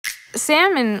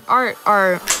Sam and Art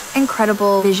are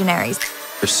incredible visionaries.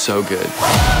 They're so good.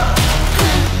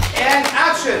 And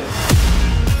action!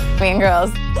 Mean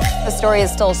Girls. The story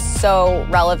is still so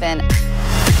relevant.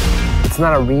 It's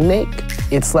not a remake,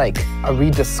 it's like a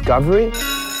rediscovery.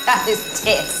 That is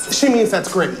tits. She means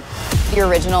that's great. The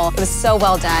original, it was so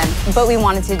well done, but we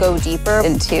wanted to go deeper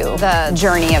into the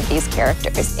journey of these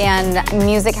characters. And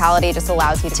musicality just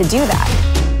allows you to do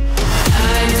that.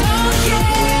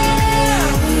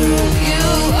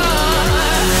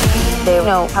 They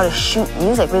know how to shoot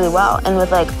music really well and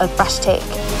with like a fresh take.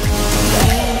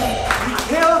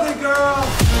 Killed it, girl!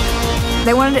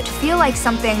 They wanted it to feel like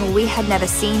something we had never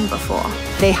seen before.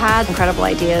 They had incredible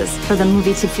ideas for the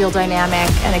movie to feel dynamic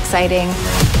and exciting.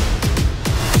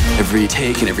 Every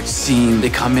take and every scene they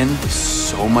come in,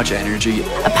 so much energy.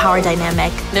 A power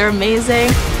dynamic. They're amazing.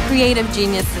 Creative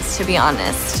geniuses, to be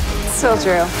honest. So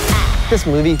true. This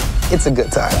movie, it's a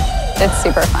good time. It's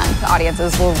super fun. The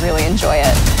audiences will really enjoy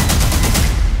it.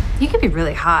 You could be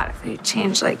really hot if you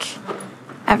changed, like,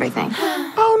 everything.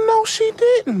 Oh, no, she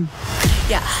didn't.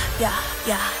 Yeah.